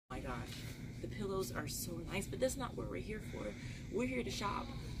pillows are so nice, but that's not what we're here for. We're here to shop.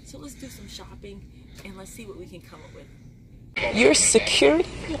 So let's do some shopping and let's see what we can come up with. You're a security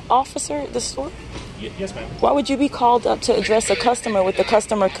officer at the store? Yes, ma'am. Why would you be called up to address a customer with a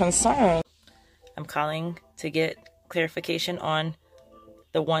customer concern? I'm calling to get clarification on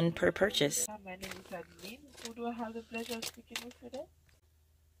the one per purchase. My name is Adeline. Who do I have the pleasure of speaking with today?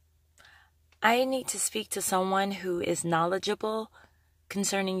 I need to speak to someone who is knowledgeable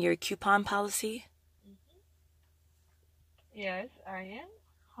concerning your coupon policy. Yes, I am.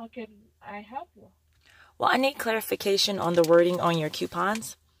 How can I help you? Well, I need clarification on the wording on your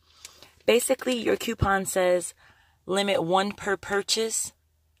coupons. Basically, your coupon says limit 1 per purchase,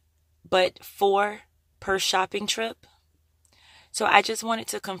 but 4 per shopping trip. So I just wanted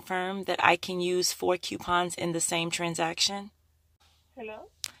to confirm that I can use 4 coupons in the same transaction. Hello?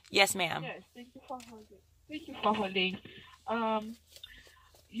 Yes, ma'am. Yes, thank you for holding. Thank you for holding.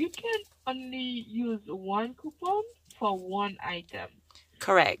 You can only use 1 coupon for 1 item.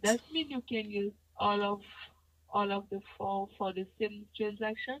 Correct. That means you can use all of the 4 for the same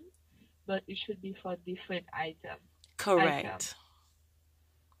transaction, but it should be for different items. Correct.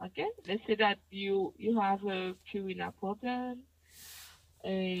 Okay, let's say that you have a Purina protein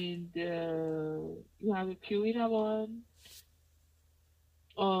and you have a Purina one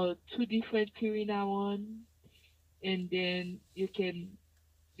or 2 different Purina one, and then you can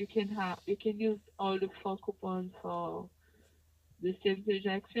use all the 4 coupons for the same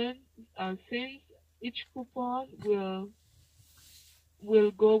transaction. Since each coupon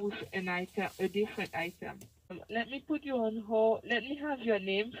will go with an item, a different item. Let me put you on hold. Let me have your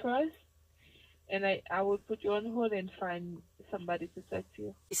name first, and I will put you on hold and find somebody to talk to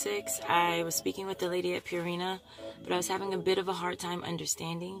you. I was speaking with the lady at Purina, but I was having a bit of a hard time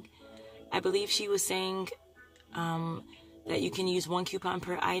understanding. I believe she was saying that you can use 1 coupon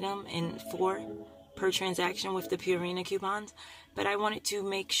per item and 4 per transaction with the Purina coupons, but I wanted to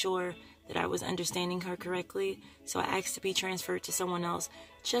make sure that I was understanding her correctly, so I asked to be transferred to someone else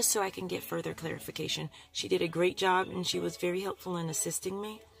just so I can get further clarification. She did a great job and she was very helpful in assisting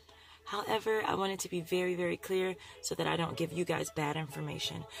me. However, I wanted to be very, very clear so that I don't give you guys bad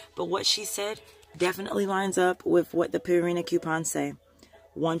information. But what she said definitely lines up with what the Purina coupons say.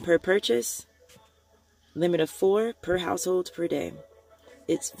 1 per purchase, limit of 4 per household per day.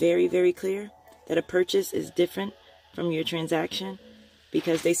 It's very, very clear that a purchase is different from your transaction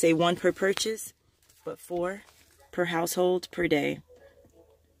because they say 1 per purchase, but 4 per household per day.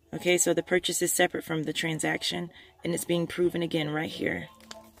 Okay, so the purchase is separate from the transaction, and it's being proven again right here.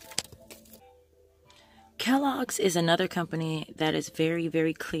 Kellogg's is another company that is very,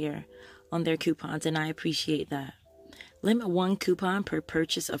 very clear on their coupons, and I appreciate that. Limit 1 coupon per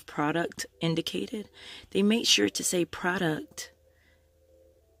purchase of product indicated. They made sure to say product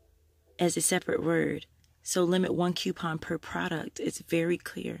as a separate word. So limit 1 coupon per product. It's very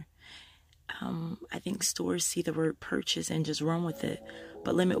clear. I think stores see the word purchase and just run with it.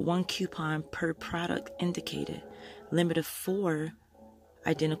 But limit 1 coupon per product indicated. Limit of 4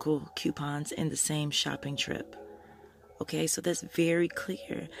 identical coupons in the same shopping trip. Okay, so that's very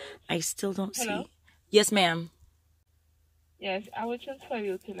clear. I still don't see. Yes, ma'am. Yes, I will transfer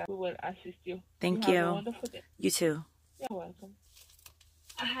you to that. We will assist you. Thank you. you. Have a wonderful day. You too. You're welcome.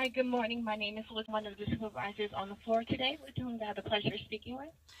 Hi, good morning. My name is Liz, one of the supervisors on the floor today. With whom I have the pleasure of speaking with.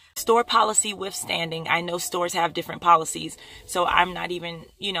 Store policy withstanding. I know stores have different policies, so I'm not even,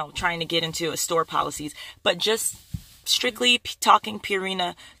 trying to get into a store policies. But just strictly talking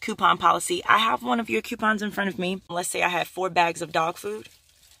Purina coupon policy, I have one of your coupons in front of me. Let's say I have 4 bags of dog food.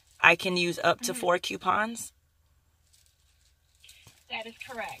 I can use up to 4 coupons. That is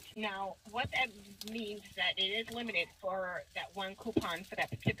correct. Now, what that means is that it is limited for that 1 coupon for that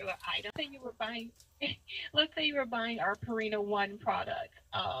particular item. Let's say you were buying our Purina 1 product,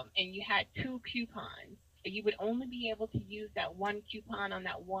 and you had 2 coupons. You would only be able to use that 1 coupon on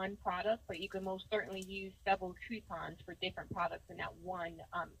that 1 product, but you can most certainly use several coupons for different products in that 1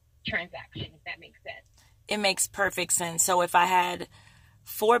 transaction, if that makes sense. It makes perfect sense. So if I had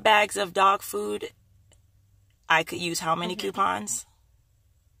 4 bags of dog food, I could use how many coupons?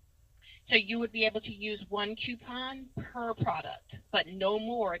 So you would be able to use 1 coupon per product, but no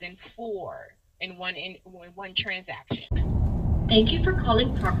more than 4 in one transaction. Thank you for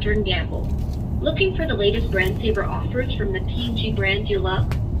calling Procter & Gamble. Looking for the latest brand saver offers from the P&G brands you love?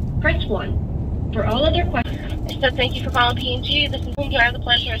 Press 1. For all other questions... So thank you for calling P&G. This is whom I have the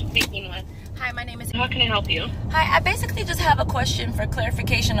pleasure of speaking with. Hi, my name is... How can I help you? Hi, I basically just have a question for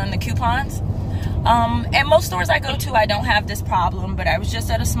clarification on the coupons. At most stores I go to, I don't have this problem, but I was just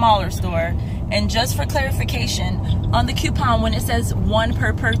at a smaller store, and just for clarification, on the coupon, when it says 1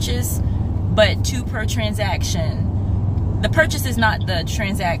 per purchase, but 2 per transaction. The purchase is not the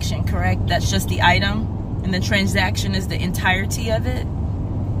transaction, correct? That's just the item, and the transaction is the entirety of it?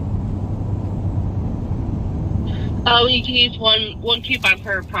 Oh, you can use one coupon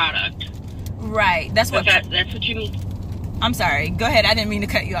per product. Right. That's what you mean? I'm sorry. Go ahead. I didn't mean to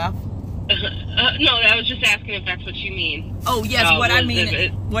cut you off. No, I was just asking if that's what you mean. Oh, yes. What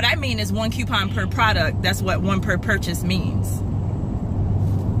I mean is 1 coupon per product. That's what 1 per purchase means.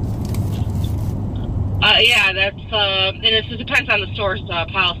 Yeah, that's and it depends on the store's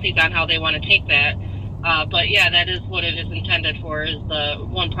policies on how they want to take that. But yeah, that is what it is intended for, is the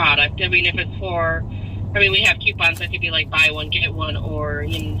 1 product. I mean, if it's for, we have coupons that could be like buy 1 get 1, or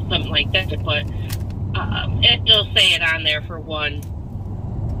something like that. But it'll say it on there for one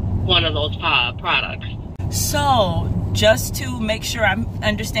of those products. So, just to make sure I'm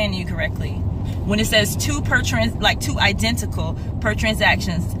understanding you correctly, when it says 2 2 identical per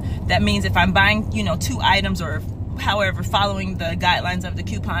transactions, that means if I'm buying, 2 items, or however, following the guidelines of the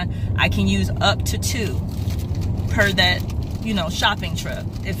coupon, I can use up to 2 per that, shopping trip.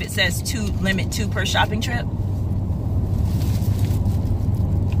 If it says limit 2 per shopping trip.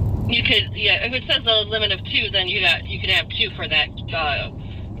 You could, yeah, if it says a limit of 2, then you could have 2 for that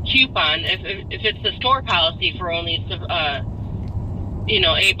coupon. If it's the store policy for only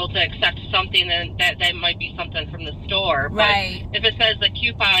able to accept something, then that might be something from the store. Right. But if it says the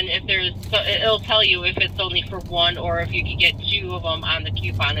coupon, it'll tell you if it's only for 1, or if you could get 2 of them on the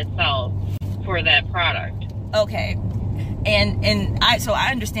coupon itself for that product. Okay. So I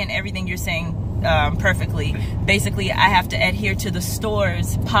understand everything you're saying perfectly. Basically, I have to adhere to the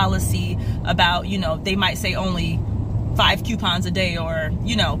store's policy about, they might say only 5 coupons a day, or,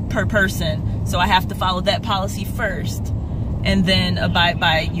 per person. So I have to follow that policy first, and then abide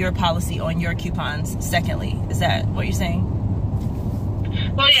by your policy on your coupons secondly. Is that what you're saying?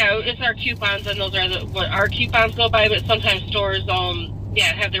 Well, yeah, it's our coupons, and those are what our coupons go by, but sometimes stores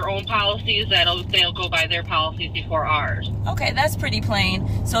have their own policies they'll go by their policies before ours. Okay, that's pretty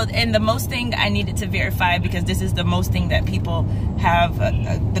plain. So, and the most thing I needed to verify, because this is the most thing that people have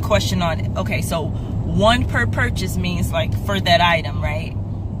the question on. Okay, so 1 per purchase means like for that item, right?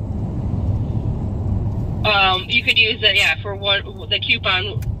 You could use it, for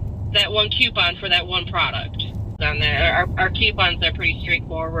that 1 coupon for that 1 product. On there, our coupons are pretty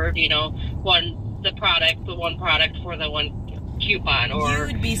straightforward. The 1 product for the 1 coupon, or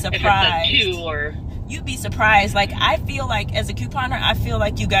you'd be surprised. If it's a 2, or you'd be surprised. Like, I feel like as a couponer, I feel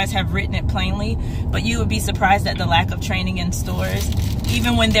like you guys have written it plainly, but you would be surprised at the lack of training in stores.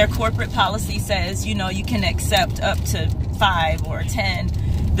 Even when their corporate policy says, you can accept up to 5 or 10,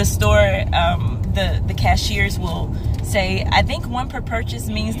 the store, the cashiers will say, I think 1 per purchase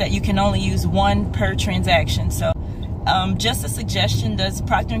means that you can only use 1 per transaction. So just a suggestion, does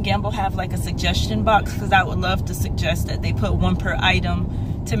Procter & Gamble have like a suggestion box? Because I would love to suggest that they put 1 per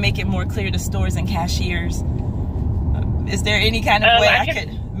item to make it more clear to stores and cashiers. Is there any kind of way I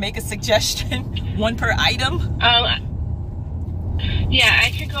could make a suggestion? 1 per item? Yeah,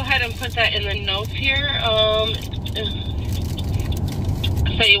 I could go ahead and put that in the notes here.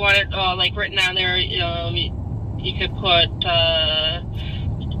 So you want it like written down there, you could put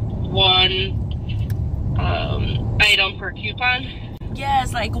 1 item per coupon.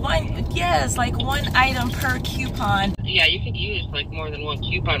 Yes, like one item per coupon. Yeah, you could use like more than 1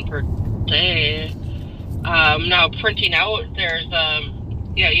 coupon per day. Now printing out, there's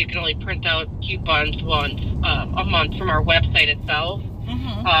you can only print out coupons once a month from our website itself.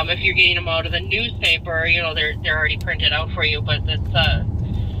 Mm-hmm. If you're getting them out of the newspaper, they're already printed out for you, but it's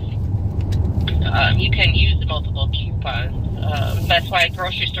you can use multiple coupons. That's why at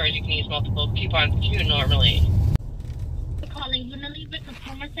grocery stores you can use multiple coupons too normally.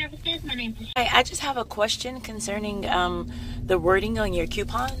 I just have a question concerning the wording on your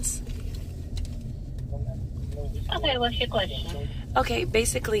coupons. Okay, what's your question? Okay,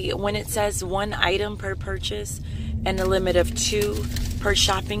 basically when it says 1 item per purchase and a limit of 2 per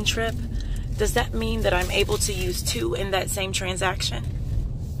shopping trip, does that mean that I'm able to use 2 in that same transaction?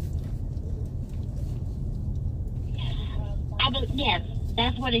 Yes,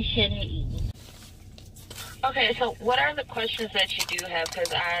 that's what it should mean. Okay, so what are the questions that you do have?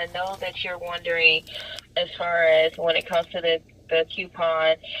 Because I know that you're wondering as far as when it comes to the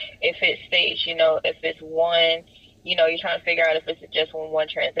coupon, if it states, if it's 1, you're trying to figure out if it's just one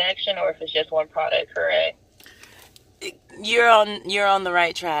transaction or if it's just 1 product, correct? You're on the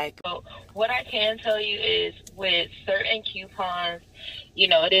right track. So what I can tell you is with certain coupons,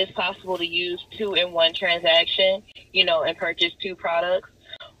 it is possible to use 2 in 1 transaction, and purchase 2 products,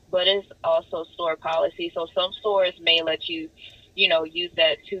 but it's also store policy. So some stores may let you use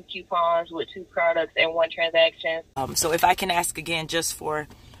that 2 coupons with 2 products and 1 transaction. So if I can ask again, just for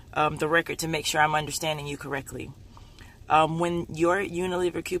the record, to make sure I'm understanding you correctly. When your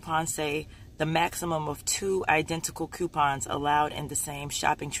Unilever coupons say the maximum of 2 identical coupons allowed in the same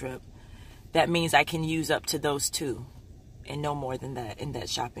shopping trip, that means I can use up to those 2 and no more than that in that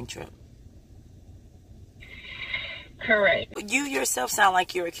shopping trip. Correct. You yourself sound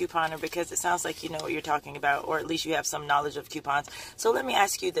like you're a couponer, because it sounds like you know what you're talking about, or at least you have some knowledge of coupons. So let me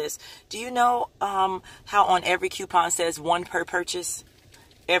ask you this. Do you know how on every coupon says 1 per purchase?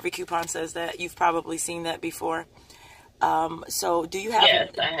 Every coupon says that. You've probably seen that before. So do you have...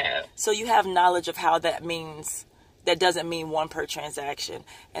 Yes, I have. So you have knowledge of how that means... That doesn't mean 1 per transaction.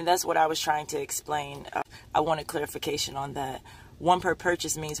 And that's what I was trying to explain. I wanted clarification on that. 1 per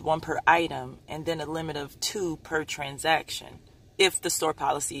purchase means 1 per item, and then a limit of 2 per transaction, if the store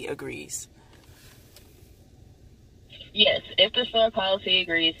policy agrees. Yes, if the store policy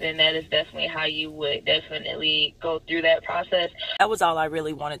agrees, then that is definitely how you would definitely go through that process. That was all I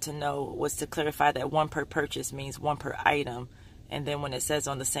really wanted to know, was to clarify that 1 per purchase means 1 per item. And then when it says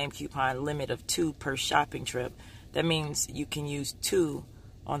on the same coupon, limit of 2 per shopping trip, that means you can use 2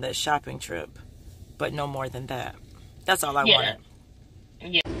 on that shopping trip, but no more than that. That's all I wanted.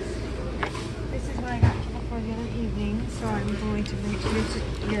 Yeah. This is what I got for the other evening, so I'm going to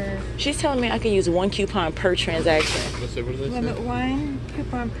make your... She's telling me I can use 1 coupon per transaction. Limit 1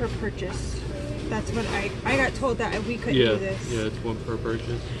 coupon per purchase. That's what I got told that we couldn't do this. Yeah, it's 1 per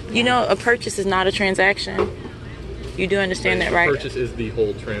purchase. You know, a purchase is not a transaction. You do understand that, right? Purchase is the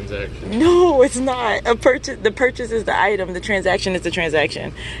whole transaction. No, it's not. The purchase is the item. The transaction is the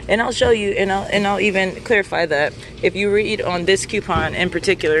transaction. And I'll show you, and I'll even clarify that. If you read on this coupon in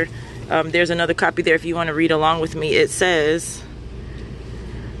particular, there's another copy there if you want to read along with me. It says,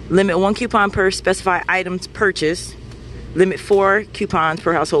 limit 1 coupon per specified items purchase. Limit 4 coupons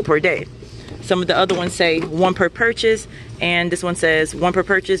per household per day. Some of the other ones say 1 per purchase, and this one says 1 per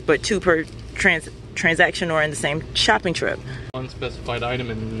purchase, but 2 per transaction or in the same shopping trip. Unspecified item,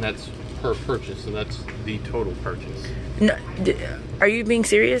 and that's per purchase, so that's the total purchase. No, are you being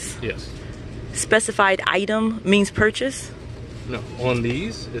serious? Yes. Specified item means purchase? No, on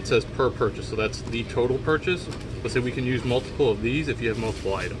these it says per purchase, so that's the total purchase. Let's say we can use multiple of these if you have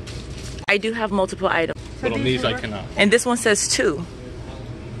multiple items. I do have multiple items. But on these I cannot. And this one says 2.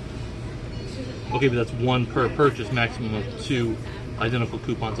 Okay, but that's 1 per purchase, maximum of 2 identical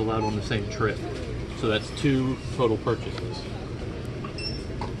coupons allowed on the same trip. So that's 2 total purchases.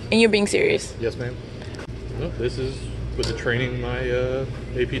 And you're being serious? Yes, ma'am. No, this is with the training my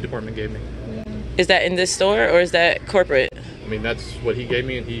AP department gave me. Is that in this store or is that corporate? I mean, that's what he gave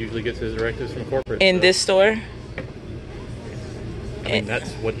me, and he usually gets his directives from corporate. In this store? I mean,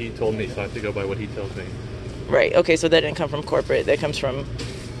 that's what he told me, so I have to go by what he tells me. Right, okay, so that didn't come from corporate. That comes from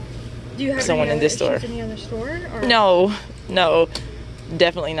Do you have someone in this store. Any other store? Or? No,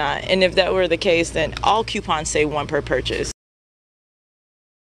 definitely not. And if that were the case, then all coupons say 1 per purchase.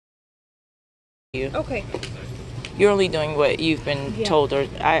 Okay. You're only doing what you've been told, or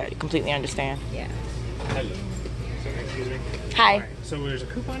I completely understand. Yeah. Hello. Excuse me. Hi. Right. So there's a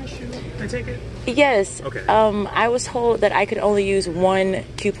coupon issue, I take it? Yes. Okay. I was told that I could only use 1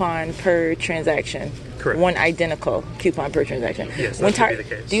 coupon per transaction. Correct. 1 identical coupon per transaction. Yes, that should be the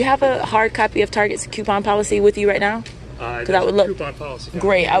case. Do you have a hard copy of Target's coupon policy with you right now? Because I would love coupon policy.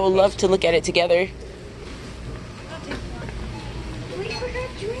 Great. I would love to look at it together.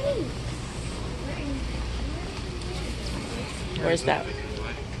 Where's that?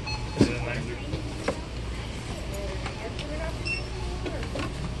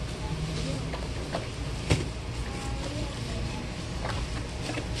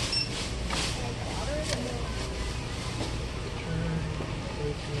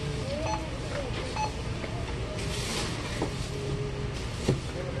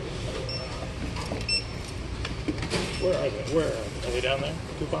 Where are they? Are they down there?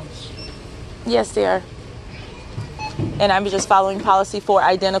 Coupons? Yes, they are. And I'm just following policy 4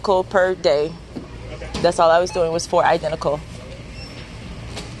 identical per day. Okay. That's all I was doing, was 4 identical.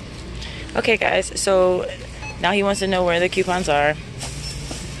 Okay, guys, so now he wants to know where the coupons are.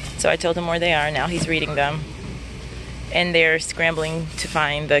 So I told him where they are. Now he's reading them. And they're scrambling to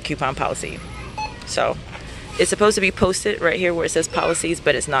find the coupon policy. So it's supposed to be posted right here where it says policies,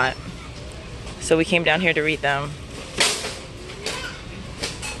 but it's not. So we came down here to read them.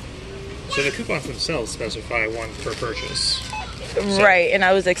 So the coupons themselves specify 1 per purchase. Right, and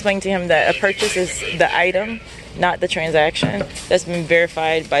I was explaining to him that a purchase is the item, not the transaction. That's been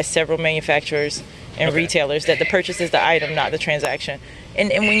verified by several manufacturers and retailers, that the purchase is the item, not the transaction. And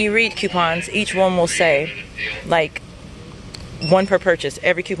when you read coupons, each one will say, like, one per purchase.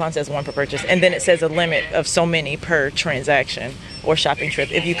 Every coupon says one per purchase. And then it says a limit of so many per transaction or shopping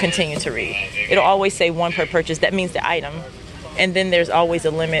trip. If you continue to read, it'll always say one per purchase. That means the item. And then there's always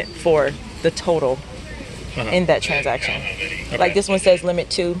a limit for the total in that transaction. Okay. Like this one says limit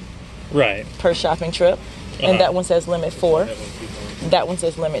 2 Right. per shopping trip. And that one says limit 4. That one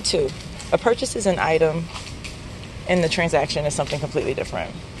says limit 2. A purchase is an item and the transaction is something completely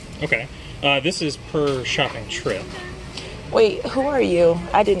different. Okay. This is per shopping trip. Wait, who are you?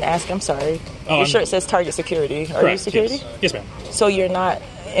 I didn't ask. I'm sorry. Your shirt says Target Security. Are you security? Yes, ma'am. So you're not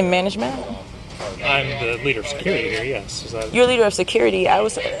in management? I'm the leader of security here, yes. Is that... You're leader of security. I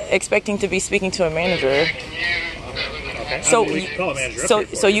was expecting to be speaking to a manager. Okay. So, we can call a manager up here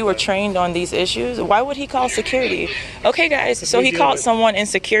for so you were trained on these issues? Why would he call security? Okay, guys, so he called someone in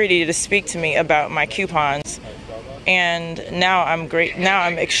security to speak to me about my coupons. And now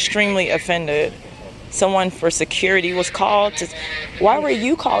I'm extremely offended. Someone for security was called to... Why were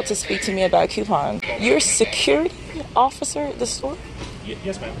you called to speak to me about coupons? You're a security officer at the store?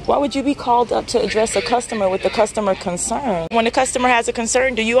 Yes, ma'am. Why would you be called up to address a customer with a customer concern? When the customer has a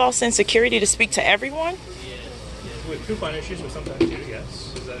concern, do you all send security to speak to everyone? With coupon issues, we sometimes do,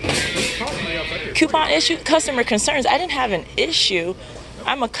 yes. Is that... Coupon issue, customer concerns. I didn't have an issue.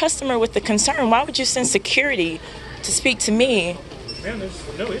 I'm a customer with the concern. Why would you send security to speak to me? Man,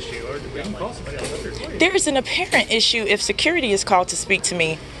 there's no issue. Or we can call somebody else up here for you. There is an apparent issue if security is called to speak to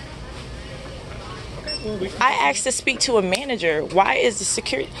me. I asked to speak to a manager. Why is the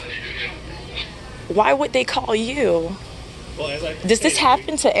security... Why would they call you? Well, Does this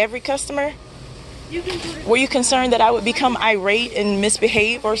happen to every customer? Were you concerned that I would become irate and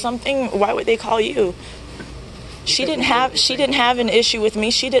misbehave or something? Why would they call you? She didn't have an issue with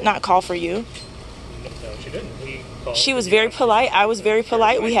me. She did not call for you. No, she didn't. She was very polite. I was very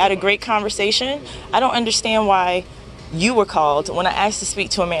polite. We had a great conversation. I don't understand why you were called when I asked to speak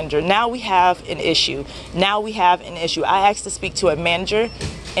to a manager. Now we have an issue. I asked to speak to a manager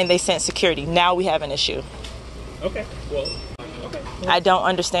and they sent security. Now we have an issue. Okay. Well, I don't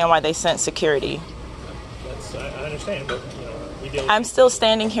understand why they sent security. I understand, but we deal with... I'm still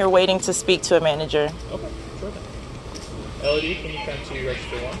standing here waiting to speak to a manager. Okay, sure thing. Elodie, can you come to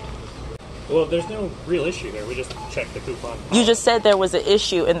register 1? Well, there's no real issue there. We just checked the coupon. You just said there was an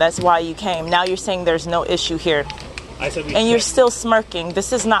issue and that's why you came. Now you're saying there's no issue here. I said we... And you're still smirking.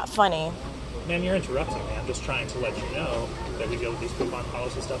 This is not funny. Ma'am, you're interrupting me. I'm just trying to let you know that we deal with these coupon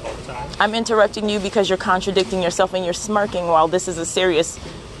policy stuff all the time. I'm interrupting you because you're contradicting yourself and you're smirking while this is a serious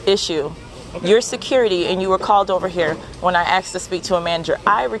issue. Okay. You're security and you were called over here when I asked to speak to a manager.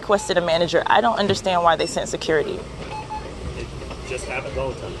 I requested a manager. I don't understand why they sent security. It just happens all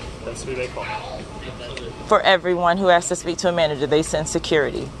the time. That's who they call. For everyone who asks to speak to a manager, they send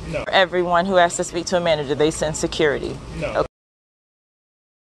security. No. For everyone who asks to speak to a manager, they send security. No. Okay.